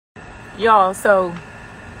Y'all, so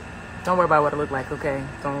don't worry about what it look like, okay?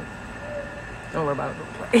 Don't worry about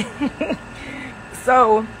what it look like.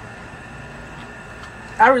 So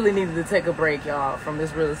I really needed to take a break, y'all, from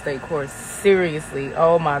this real estate course. Seriously.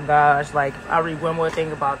 Oh my gosh. Like, I'll read one more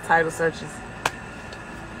thing about title searches.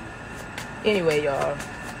 Anyway, y'all,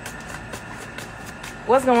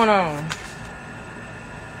 what's going on?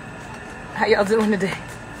 How y'all doing today?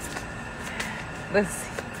 Let's see.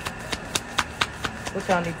 What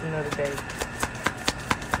y'all need to know today?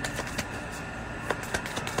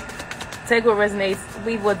 Take what resonates,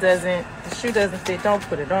 leave what doesn't. The shoe doesn't fit, don't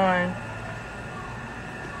put it on.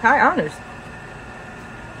 High honors.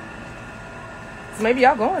 So maybe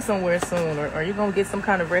y'all going somewhere soon, or you're gonna get some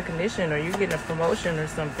kind of recognition, or you're getting a promotion or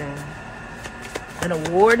something. An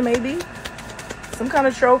award, maybe? Some kind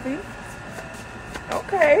of trophy.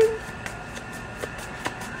 Okay.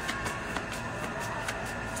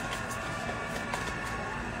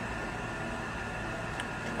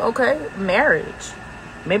 Okay, marriage.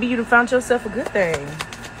 Maybe you found yourself a good thing.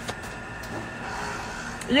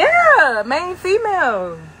 Yeah, main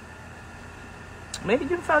female. Maybe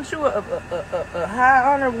you found you a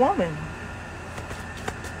high honored woman.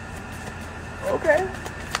 Okay.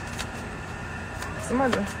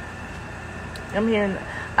 Somebody. I'm hearing,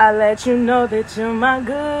 I let you know that you're my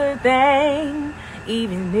good thing.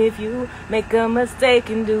 Even if you make a mistake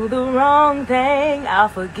and do the wrong thing, I'll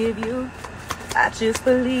forgive you. I just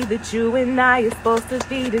believe that you and I are supposed to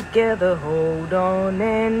be together. Hold on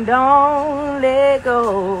and don't let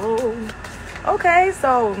go. Okay,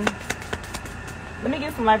 so let me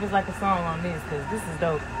get some Life is Like a Song on this, because this is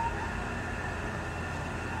dope.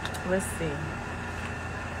 Let's see.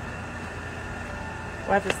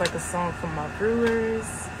 Life is Like a Song for my brewers.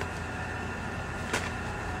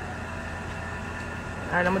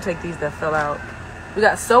 Alright, I'm going to take these that fell out. We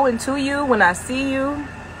got So Into You, When I See You.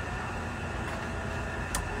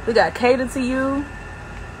 We got Cater to You.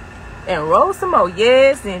 And Roll Some More.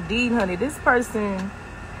 Yes, indeed, honey. This person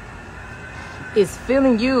is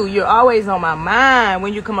feeling you. You're always on my mind.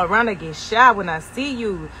 When you come around, I get shy when I see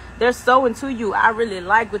you. They're so into you. I really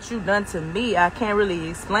like what you've done to me. I can't really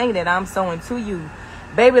explain it. I'm so into you.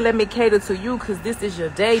 Baby, let me cater to you, because this is your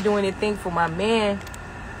day. Do anything for my man.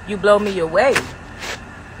 You blow me away.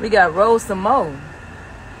 We got Roll Some More.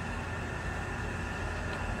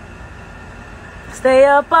 Stay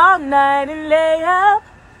up all night and lay up.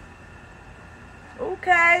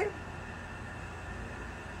 Okay.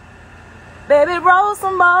 Baby, roll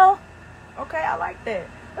some more. Okay, I like that.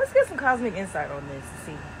 Let's get some cosmic insight on this.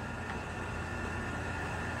 See.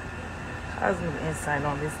 Cosmic insight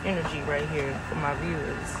on this energy right here for my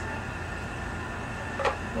viewers.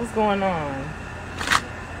 What's going on?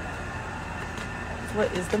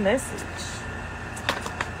 What is the message?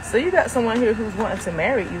 So you got someone here who's wanting to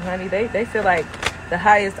marry you, honey. They feel like the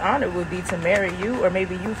highest honor would be to marry you, or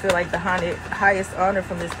maybe you feel like the highest honor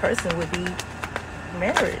from this person would be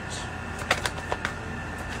marriage.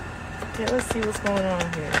 Yeah, let's see what's going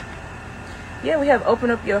on here. Yeah, we have open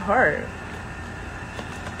up your heart.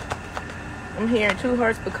 I'm hearing two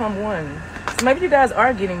hearts become one. So maybe you guys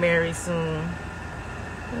are getting married soon.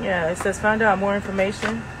 Yeah, it says find out more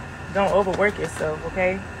information. Don't overwork yourself,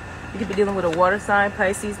 okay? You could be dealing with a water sign,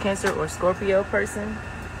 Pisces, Cancer, or Scorpio person.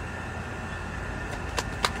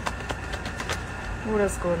 What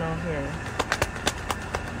else going on here?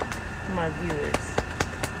 My viewers.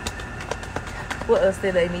 What else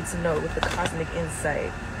do they need to know with the cosmic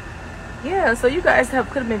insight? Yeah, so you guys could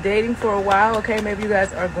have been dating for a while, okay? Maybe you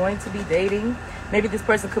guys are going to be dating. Maybe this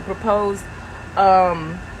person could propose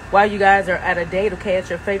while you guys are at a date, okay, at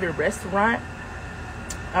your favorite restaurant.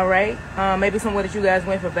 All right. Maybe somewhere that you guys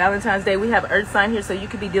went for Valentine's Day. We have Earth sign here, so you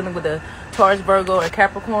could be dealing with a Taurus, Virgo, or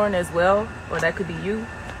Capricorn as well, or that could be you.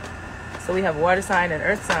 So we have water sign and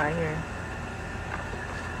Earth sign here.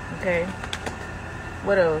 Okay.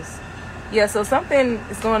 What else? Yeah, so something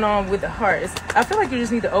is going on with the heart. I feel like you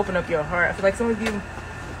just need to open up your heart. I feel like some of you,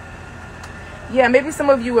 yeah, maybe some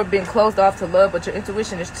of you have been closed off to love, but your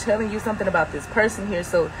intuition is telling you something about this person here.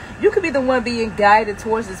 So you could be the one being guided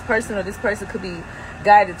towards this person, or this person could be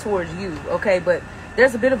guided towards you, okay? But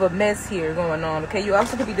there's a bit of a mess here going on, okay? You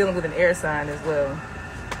also could be dealing with an air sign as well.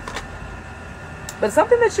 But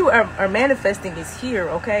something that you are manifesting is here,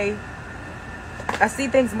 okay? I see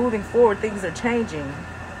things moving forward. Things are changing.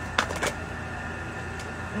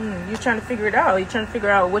 You're trying to figure it out. You're trying to figure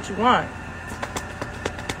out what you want.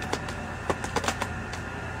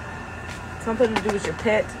 Something to do with your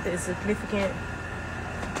pet is significant.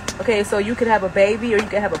 Okay, so you could have a baby, or you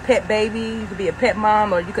could have a pet baby. You could be a pet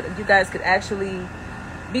mom, or you guys could actually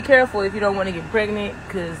be careful if you don't want to get pregnant,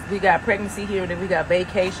 because we got pregnancy here and then we got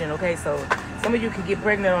vacation. Okay, so some of you could get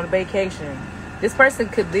pregnant on a vacation. This person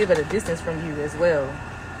could live at a distance from you as well.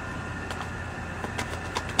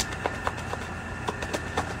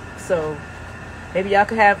 So maybe y'all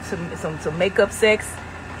could have some makeup sex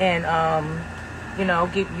and you know,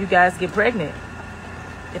 you guys get pregnant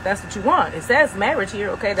if that's what you want. It says marriage here,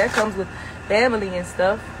 okay? That comes with family and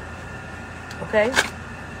stuff. Okay,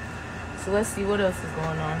 so let's see what else is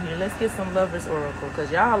going on here. Let's get some lovers oracle,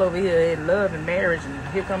 because y'all over here in love and marriage, and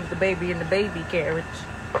here comes the baby in the baby carriage.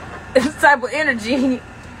 This type of energy.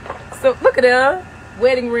 So look at that,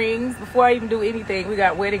 wedding rings. Before I even do anything, we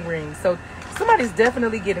got wedding rings. So somebody's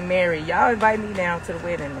definitely getting married. Y'all invite me now to the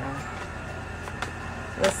wedding now.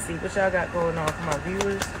 Let's see what y'all got going on for my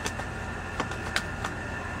viewers.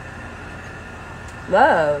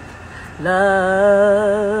 Love.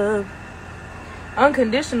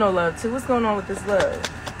 Unconditional love too. What's going on with this love?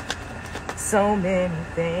 So many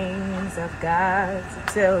things I've got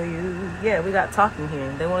to tell you. Yeah, we got talking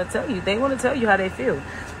here. They want to tell you. They want to tell you how they feel.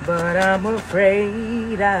 But I'm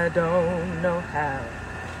afraid I don't know how.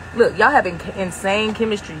 Look, y'all have insane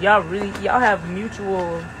chemistry. Y'all have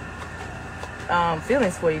mutual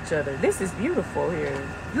feelings for each other. This is beautiful here.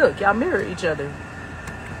 Look, y'all mirror each other.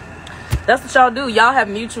 That's what y'all do. Y'all have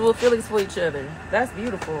mutual feelings for each other. That's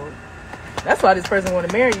beautiful. That's why this person want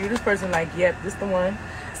to marry you. This person like, yep, this the one.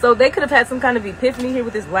 So they could have had some kind of epiphany here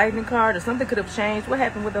with this lightning card, or something could have changed. What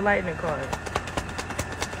happened with the lightning card?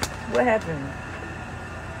 What happened?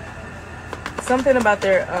 Something about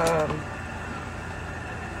their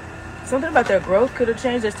growth could have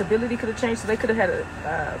changed. Their stability could have changed. So they could have had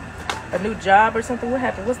a new job or something. What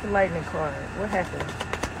happened? What's the lightning card? What happened?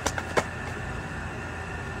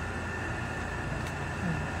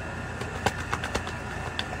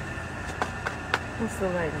 What's the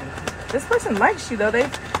lightning? This person likes you though. They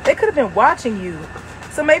could have been watching you.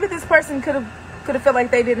 So maybe this person could have felt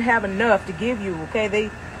like they didn't have enough to give you.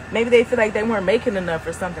 Okay, maybe they feel like they weren't making enough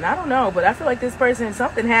or something. I don't know, but I feel like this person,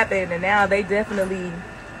 something happened, and now they definitely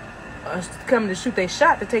are coming to shoot their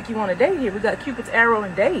shot to take you on a date here. We got Cupid's arrow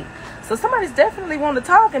and date. So somebody's definitely want to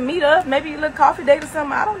talk and meet up. Maybe a little coffee date or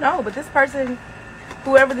something. I don't know, but this person,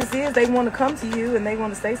 whoever this is, they want to come to you and they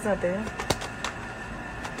want to say something.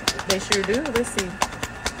 They sure do. Let's see.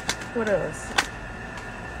 What else?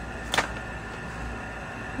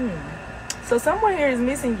 So someone here is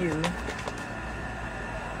missing you.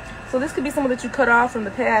 So this could be someone that you cut off from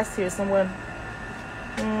the past here. Someone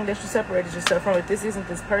that you separated yourself from. If this isn't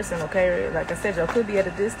this person, okay? Like I said, y'all could be at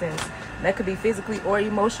a distance. That could be physically or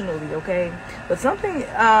emotionally, okay? But something,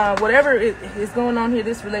 whatever is going on here,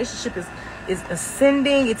 this relationship is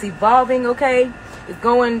ascending. It's evolving, okay? It's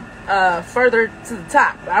going further to the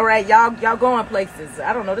top. All right, y'all going places.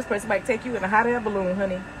 I don't know. This person might take you in a hot air balloon,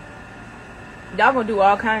 honey. Y'all gonna do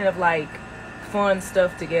all kind of like fun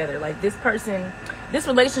stuff together. Like this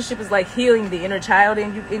relationship is like healing the inner child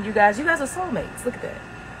in you guys. You guys are soulmates. Look at that.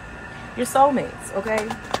 You're soulmates, okay?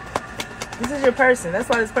 This is your person. That's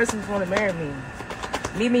why this person want to marry me.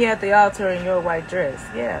 Meet me at the altar in your white dress.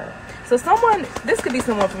 Yeah. So this could be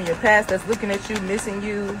someone from your past that's looking at you, missing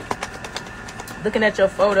you, looking at your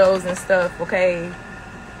photos and stuff, okay?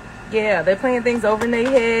 Yeah, they're playing things over in their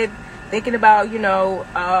head, thinking about,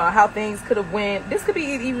 how things could have went. This could be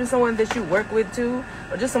even someone that you work with too,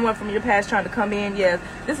 or just someone from your past trying to come in. Yeah,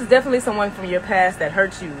 this is definitely someone from your past that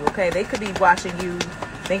hurt you, okay? They could be watching you,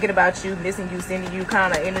 thinking about you, missing you, sending you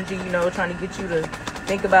kind of energy, trying to get you to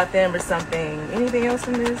think about them or something. Anything else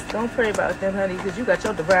from this? Don't pray about them, honey, because you got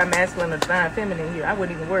your divine masculine or divine feminine here. I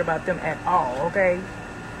wouldn't even worry about them at all, okay?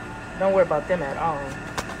 Don't worry about them at all.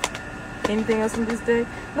 Anything else from this day?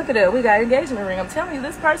 Look at that. We got engagement ring. I'm telling you,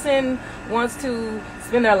 this person wants to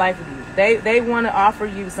spend their life with you. They want to offer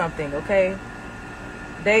you something, okay?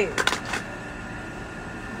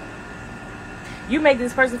 You make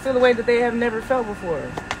this person feel a way that they have never felt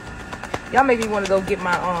before. Y'all make me want to go get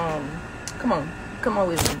my come on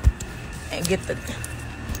with me and get the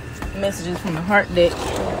messages from the heart deck.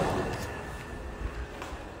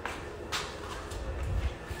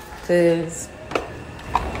 Cause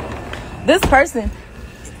this person,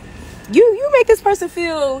 you make this person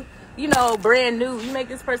feel, brand new. You make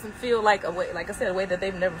this person feel like a way, like I said, a way that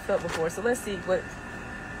they've never felt before. So let's see what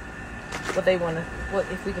they want to,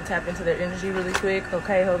 if we can tap into their energy really quick.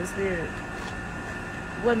 Okay, Holy Spirit,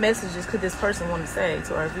 what messages could this person want to say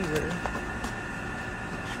to our viewer?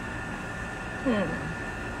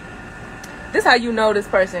 This is how you know this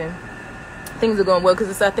person, things are going well,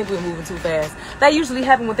 because I think we're moving too fast. That usually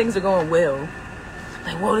happens when things are going well.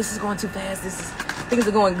 Like, whoa, this is going too fast. Things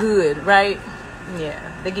are going good, right? Yeah,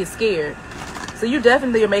 they get scared. So you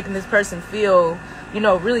definitely are making this person feel, you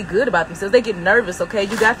know, really good about themselves. They get nervous, okay?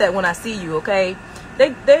 You got that when I see you, okay?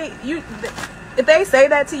 If they say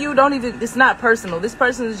that to you, don't even, it's not personal. This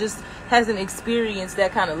person just hasn't experienced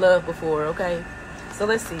that kind of love before, okay? So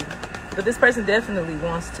let's see. But this person definitely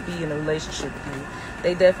wants to be in a relationship with you.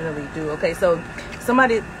 They definitely do, okay? So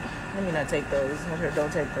somebody, let me not take those.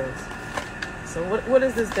 Don't take those. So what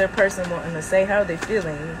is this their person wanting to say? How are they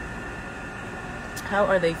feeling? How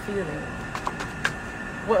are they feeling?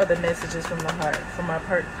 What are the messages from the heart, from our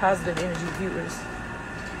positive energy viewers?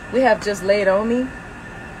 We have just laid on me.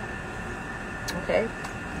 Okay.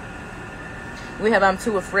 We have I'm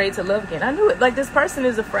too afraid to love again. I knew it. Like, this person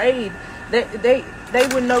is afraid. They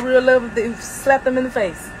wouldn't know real love if they slapped them in the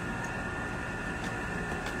face.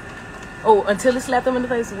 Oh, until it slapped them in the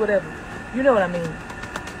face or whatever. You know what I mean.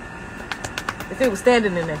 If it was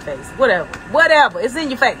standing in their face. Whatever. Whatever. It's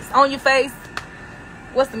in your face. On your face.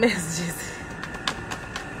 What's the messages?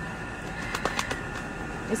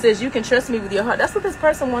 It says, you can trust me with your heart. That's what this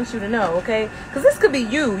person wants you to know, okay? Because this could be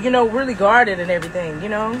you, you know, really guarded and everything, you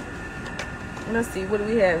know? Let's see, what do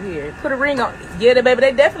we have here? Put a ring on. Yeah, baby,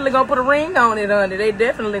 they definitely going to put a ring on it, honey. They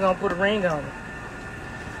definitely going to put a ring on it.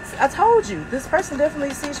 I told you, this person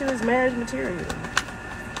definitely sees you as marriage material.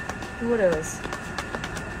 What else?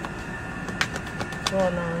 What's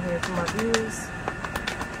going on here for my viewers?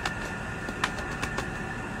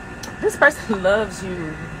 This person loves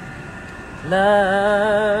you.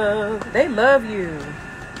 Love. They love you.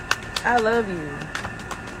 I love you.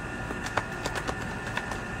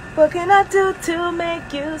 What can I do to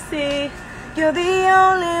make you see you're the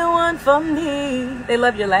only one for me? They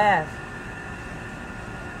love your laugh.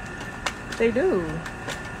 They do.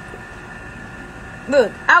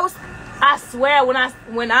 Look, I swear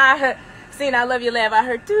when I heard seen I love your laugh, I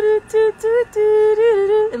heard doo doo doo doo doo doo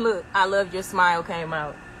doo, and look, I love your smile came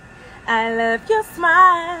out. I love your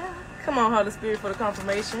smile. Come on, Holy Spirit, for the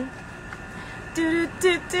confirmation. Do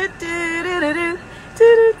do do do do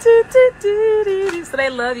do do. So they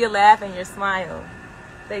love your laugh and your smile.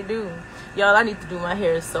 They do. Y'all, I need to do my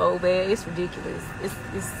hair so bad. It's ridiculous. It's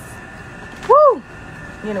woo.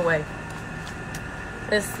 Anyway,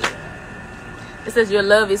 let's see. It says your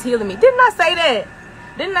love is healing me. Didn't I say that?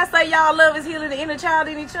 Didn't I say y'all love is healing the inner child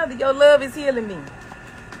in each other? Your love is healing me.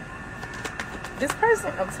 This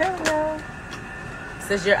person, I'm telling y'all,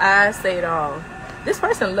 says your eyes say it all. This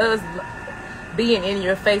person loves being in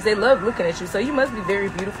your face. They love looking at you. So you must be very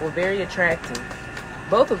beautiful, very attractive.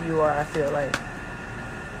 Both of you are, I feel like.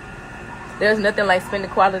 There's nothing like spending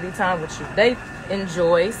quality time with you. They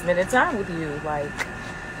enjoy spending time with you. Like,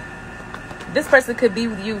 this person could be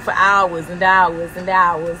with you for hours and hours and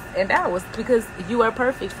hours and hours because you are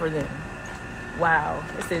perfect for them. Wow.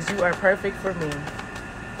 It says you are perfect for me.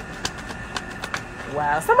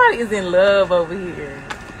 Wow. Somebody is in love over here.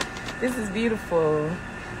 This is beautiful.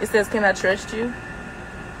 It says, can I trust you?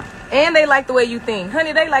 And they like the way you think.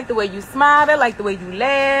 Honey, they like the way you smile. They like the way you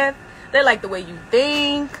laugh. They like the way you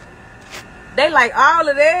think. They like all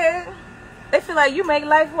of that. They feel like you make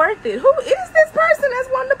life worth it. Who is this person that's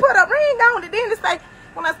wanting to put a ring on it? Then it's like,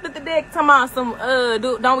 when I split the deck, talking about some,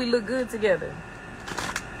 don't we look good together?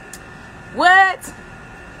 What?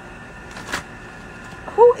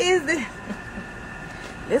 Who is this?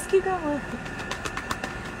 Let's keep going.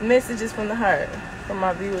 Messages from the heart. From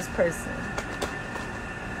my viewers person.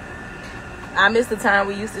 I miss the time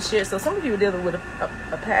we used to share. So some of you are dealing with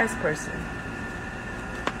a past person.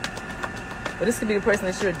 But this could be the person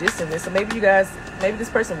that you're distant with. So maybe this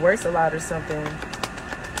person works a lot or something.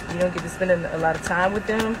 You don't get to spend a lot of time with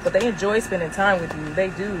them. But they enjoy spending time with you.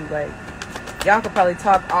 They do. Like, y'all could probably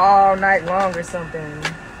talk all night long or something.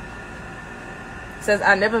 It says,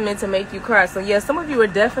 I never meant to make you cry. So yeah, some of you are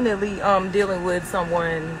definitely dealing with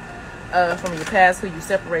someone from your past who you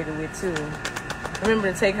separated with too.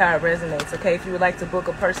 Remember to take how it resonates, okay? If you would like to book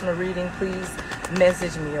a personal reading, please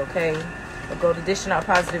message me, okay? Or go to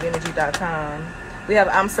dishingoutpositiveenergy.com. We have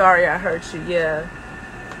I'm sorry I hurt you. Yeah.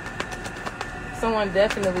 Someone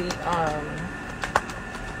definitely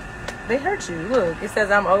they hurt you. Look, it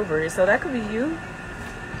says I'm over it. So that could be you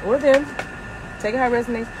or them. Take how it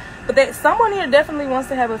resonates. But someone here definitely wants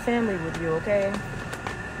to have a family with you, okay?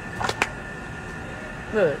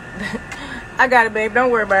 Look, I got it, babe.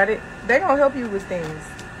 Don't worry about it. They're going to help you with things.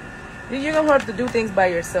 You're going to have to do things by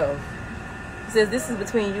yourself. It says this is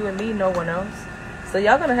between you and me, no one else. So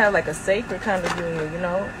y'all going to have like a sacred kind of union, you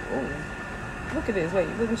know? Ooh. Look at this. Wait,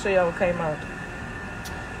 let me show y'all what came out.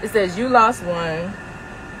 It says you lost one.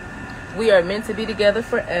 We are meant to be together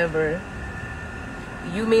forever.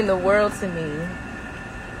 You mean the world to me.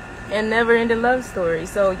 And never-ending love story.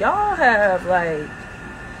 So y'all have like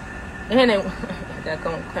And then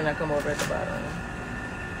can I come over at the bottom?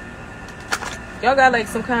 Y'all got like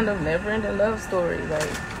some kind of never-ending love story. Like,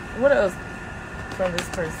 what else from this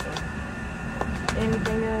person?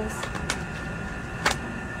 Anything else?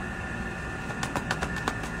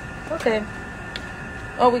 Okay.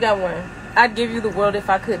 Oh, we got one. I'd give you the world if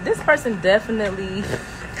I could. This person definitely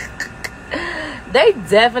they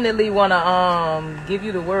definitely want to give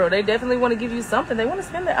you the world. They definitely want to give you something. They want to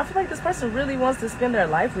spend I feel like this person really wants to spend their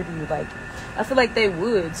life with you. Like, I feel like they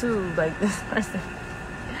would too. Like, this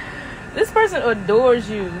person adores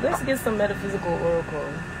you. Let's get some metaphysical oracle.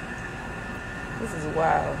 This is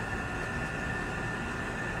wild.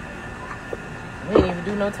 We didn't even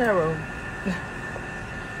do no tarot.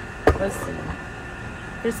 Let's see.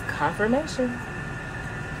 Here's confirmation.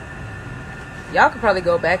 Y'all could probably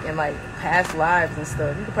go back in like past lives and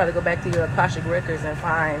stuff. You could probably go back to your Akashic records and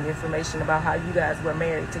find information about how you guys were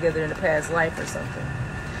married together in a past life or something.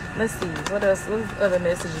 Let's see. What else? What other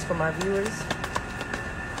messages from my viewers?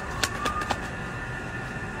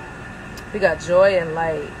 We got joy and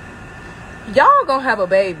light. Y'all gonna have a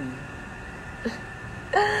baby.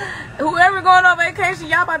 Whoever going on vacation,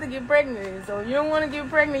 y'all about to get pregnant. So if you don't want to get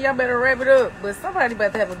pregnant, y'all better wrap it up. But somebody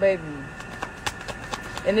about to have a baby.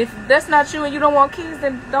 And if that's not you and you don't want kids,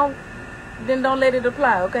 then don't let it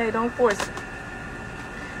apply, okay? Don't force it.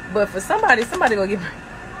 But for somebody gonna get pregnant.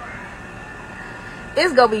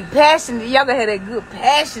 It's gonna be passionate. Y'all gonna have that good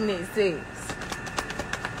passionate sex,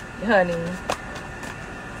 honey.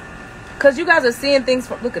 Because you guys are seeing things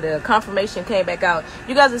from, look at the confirmation came back out.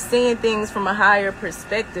 You guys are seeing things from a higher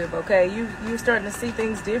perspective, okay? You're starting to see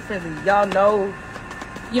things differently. Y'all know,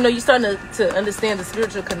 you're starting to understand the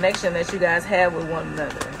spiritual connection that you guys have with one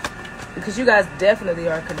another. Because you guys definitely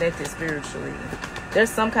are connected spiritually.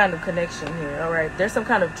 There's some kind of connection here, all right? There's some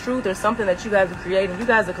kind of truth or something that you guys are creating. You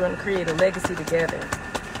guys are going to create a legacy together.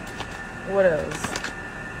 What else?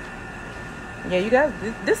 Yeah, you guys,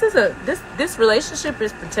 this relationship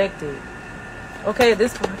is protected. Okay,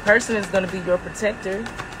 this person is going to be your protector.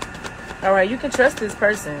 All right, you can trust this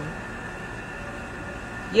person.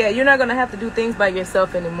 Yeah, you're not going to have to do things by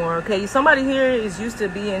yourself anymore, okay? Somebody here is used to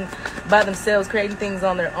being by themselves, creating things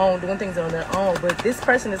on their own, doing things on their own. But this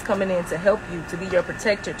person is coming in to help you, to be your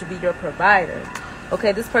protector, to be your provider.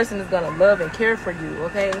 Okay, this person is going to love and care for you,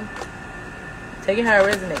 okay? Take it how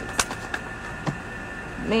it resonates.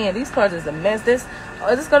 Man, these cards is a mess. This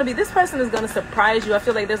person is going to surprise you. I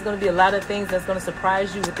feel like there's going to be a lot of things that's going to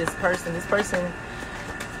surprise you with this person. This person,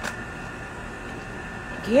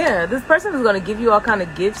 yeah, this person is going to give you all kind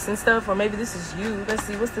of gifts and stuff. Or maybe this is you. Let's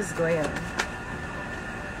see, what's this glam?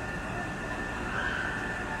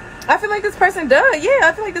 I feel like this person does. Yeah,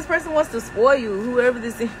 I feel like this person wants to spoil you. Whoever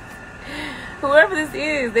this is,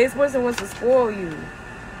 this person wants to spoil you.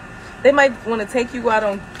 They might want to take you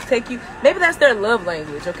out maybe that's their love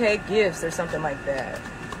language, okay? Gifts or something like that.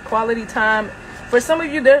 Quality time. For some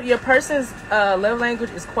of you, your person's love language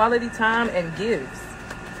is quality time and gifts.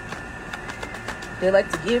 They like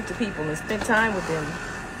to give to people and spend time with them.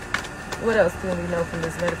 What else can we know from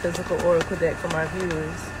this metaphysical oracle deck from our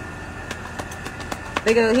viewers?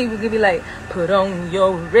 He would be like, put on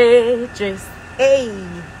your red dress,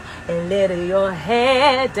 and let your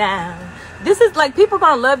hair down. This is like, people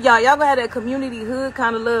gonna love y'all. Y'all gonna have that community hood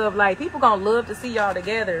kind of love. Like, people gonna love to see y'all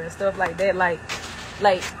together and stuff like that. Like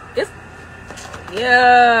it's,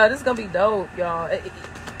 yeah, this is gonna be dope, y'all.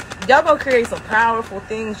 Y'all gonna create some powerful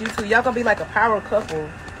things, you two. Y'all gonna be like a power couple.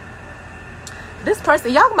 This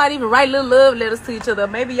person, y'all might even write little love letters to each other.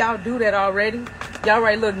 Maybe y'all do that already. Y'all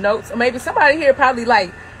write little notes. Or maybe somebody here probably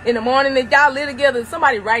like, in the morning, if y'all live together,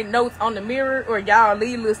 somebody write notes on the mirror, or y'all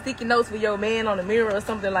leave little sticky notes for your man on the mirror or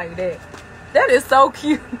something like that. That is so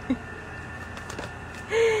cute.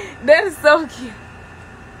 That is so cute.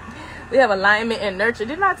 We have alignment and nurture.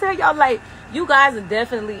 Didn't I tell y'all, like, you guys are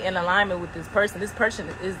definitely in alignment with this person. This person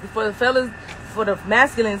is, for the fellas, for the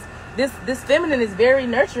masculines, this feminine is very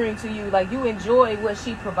nurturing to you. Like, you enjoy what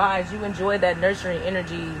she provides. You enjoy that nurturing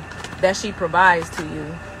energy that she provides to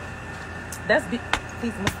you. That's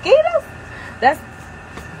these mosquitoes. That's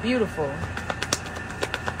beautiful.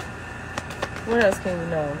 What else can you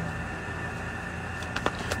know?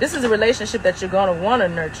 This is a relationship that you're going to want to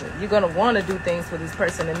nurture. You're going to want to do things for this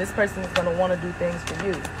person, and this person is going to want to do things for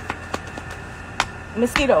you.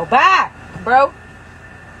 Mosquito, bye, bro.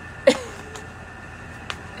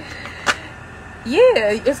 Yeah,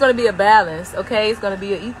 it's going to be a balance, okay? It's going to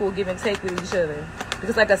be an equal give and take with each other.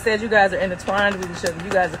 Because like I said, you guys are intertwined with each other. You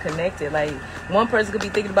guys are connected. Like, one person could be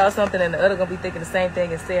thinking about something and the other going to be thinking the same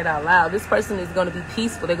thing and say it out loud. This person is going to be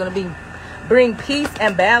peaceful. They're going to bring peace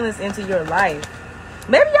and balance into your life.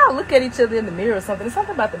 Maybe y'all look at each other in the mirror or something.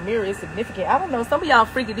 Something about the mirror is significant. I don't know. Some of y'all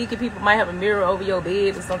freaky deaky people might have a mirror over your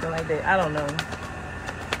bed or something like that. I don't know.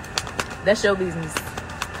 That's your business.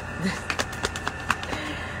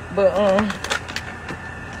 But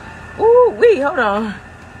ooh, wait, hold on.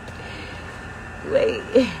 Wait.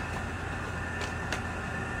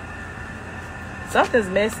 Something's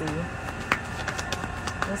messy.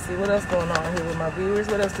 Let's see what else going on here with my viewers.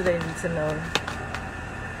 What else do they need to know?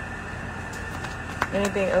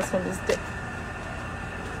 Anything else from this day?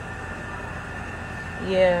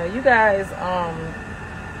 Yeah, you guys,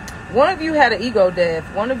 one of you had an ego death.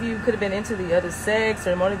 One of you could have been into the other sex,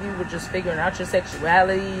 or one of you were just figuring out your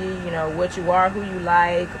sexuality, you know, what you are, who you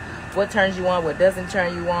like, what turns you on, what doesn't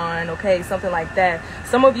turn you on, okay, something like that.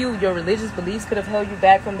 Some of you, your religious beliefs could have held you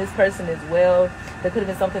back from this person as well. There could have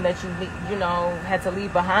been something that you know, had to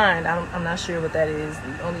leave behind. I'm not sure what that is.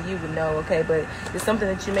 Only you would know, okay, but it's something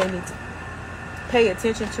that you may need to pay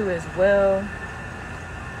attention to as well.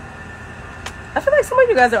 I feel like some of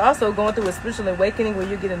you guys are also going through a spiritual awakening where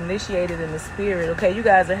you're getting initiated in the spirit, okay? You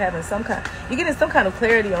guys are having you're getting some kind of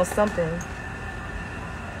clarity on something.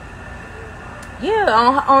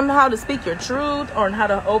 Yeah, on how to speak your truth, or on how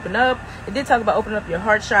to open up. It did talk about opening up your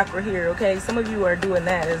heart chakra here, okay? Some of you are doing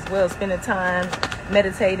that as well, spending time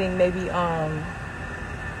meditating, maybe,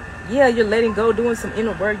 yeah, you're letting go, doing some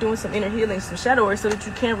inner work, doing some inner healing, some shadow work, so that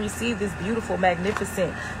you can receive this beautiful,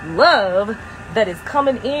 magnificent love that is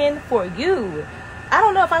coming in for you. I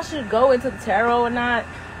don't know if I should go into the tarot or not.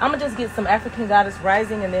 I'm going to just get some African Goddess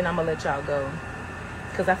Rising, and then I'm going to let y'all go.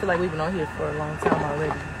 Because I feel like we've been on here for a long time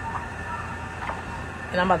already.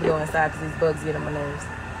 And I'm about to go inside because these bugs get on my nerves.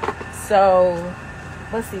 So,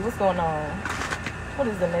 let's see. What's going on? What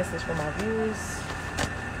is the message for my viewers?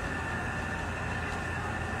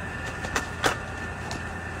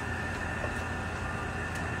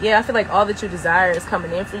 Yeah, I feel like all that you desire is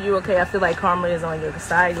coming in for you, okay? I feel like karma is on your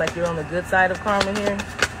side, like you're on the good side of karma here.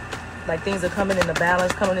 Like things are coming into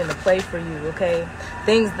balance, coming into play for you, okay?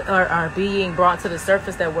 Things are being brought to the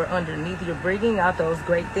surface that were underneath. You're bringing out those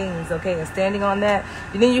great things, okay? And standing on that.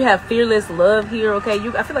 And then you have fearless love here, okay?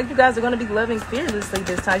 I feel like you guys are going to be loving fearlessly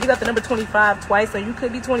this time. You got the number 25 twice, so you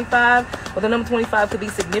could be 25, or the number 25 could be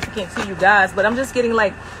significant to you guys. But I'm just getting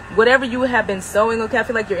like, whatever you have been sowing, okay? I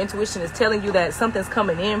feel like your intuition is telling you that something's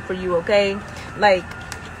coming in for you, okay? Like,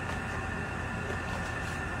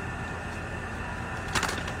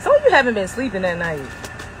 some of you haven't been sleeping at night.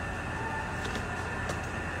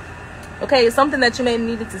 Okay, it's something that you may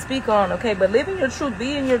need to speak on, okay? But live in your truth,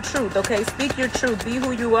 be in your truth, okay? Speak your truth, be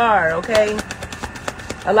who you are, okay?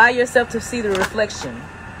 Allow yourself to see the reflection,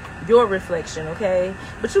 your reflection, okay?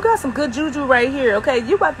 But you got some good juju right here, okay?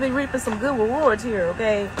 You about to be reaping some good rewards here,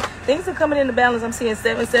 okay? Things are coming into balance. I'm seeing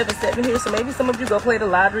 777 here, so maybe some of you go play the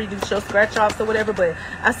lottery, do show scratch offs or whatever, but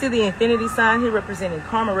I see the infinity sign here representing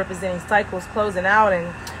karma, representing cycles closing out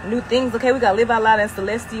and new things, okay? We got live out loud and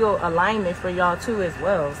celestial alignment for y'all too as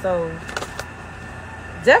well. So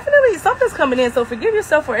definitely something's coming in. So forgive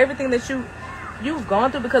yourself for everything that you've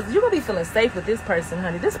gone through, because you're gonna be feeling safe with this person,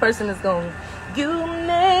 honey. This person is going, you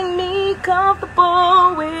make me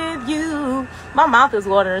comfortable with you. My mouth is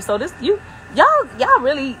watering. So this y'all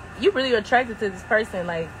really are attracted to this person.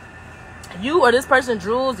 Like, you or this person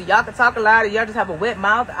drools, or y'all can talk a lot, or y'all just have a wet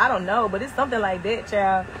mouth. I don't know, but it's something like that,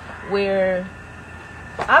 child, where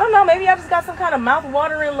I don't know, maybe I just got some kind of mouth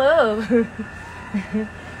watering love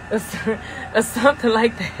or something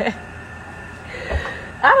like that.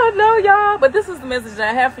 I don't know, y'all, but this is the message that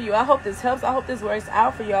I have for you. I hope this helps. I hope this works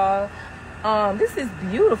out for y'all. This is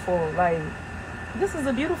beautiful. Like, this is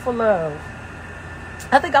a beautiful love.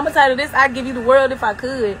 I think I'm gonna title this, I'd give you the world if I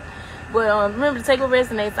could. But remember to take what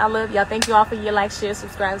resonates. I love y'all. Thank you all for your likes, shares,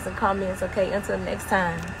 subscribes, and comments. Okay, until next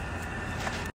time.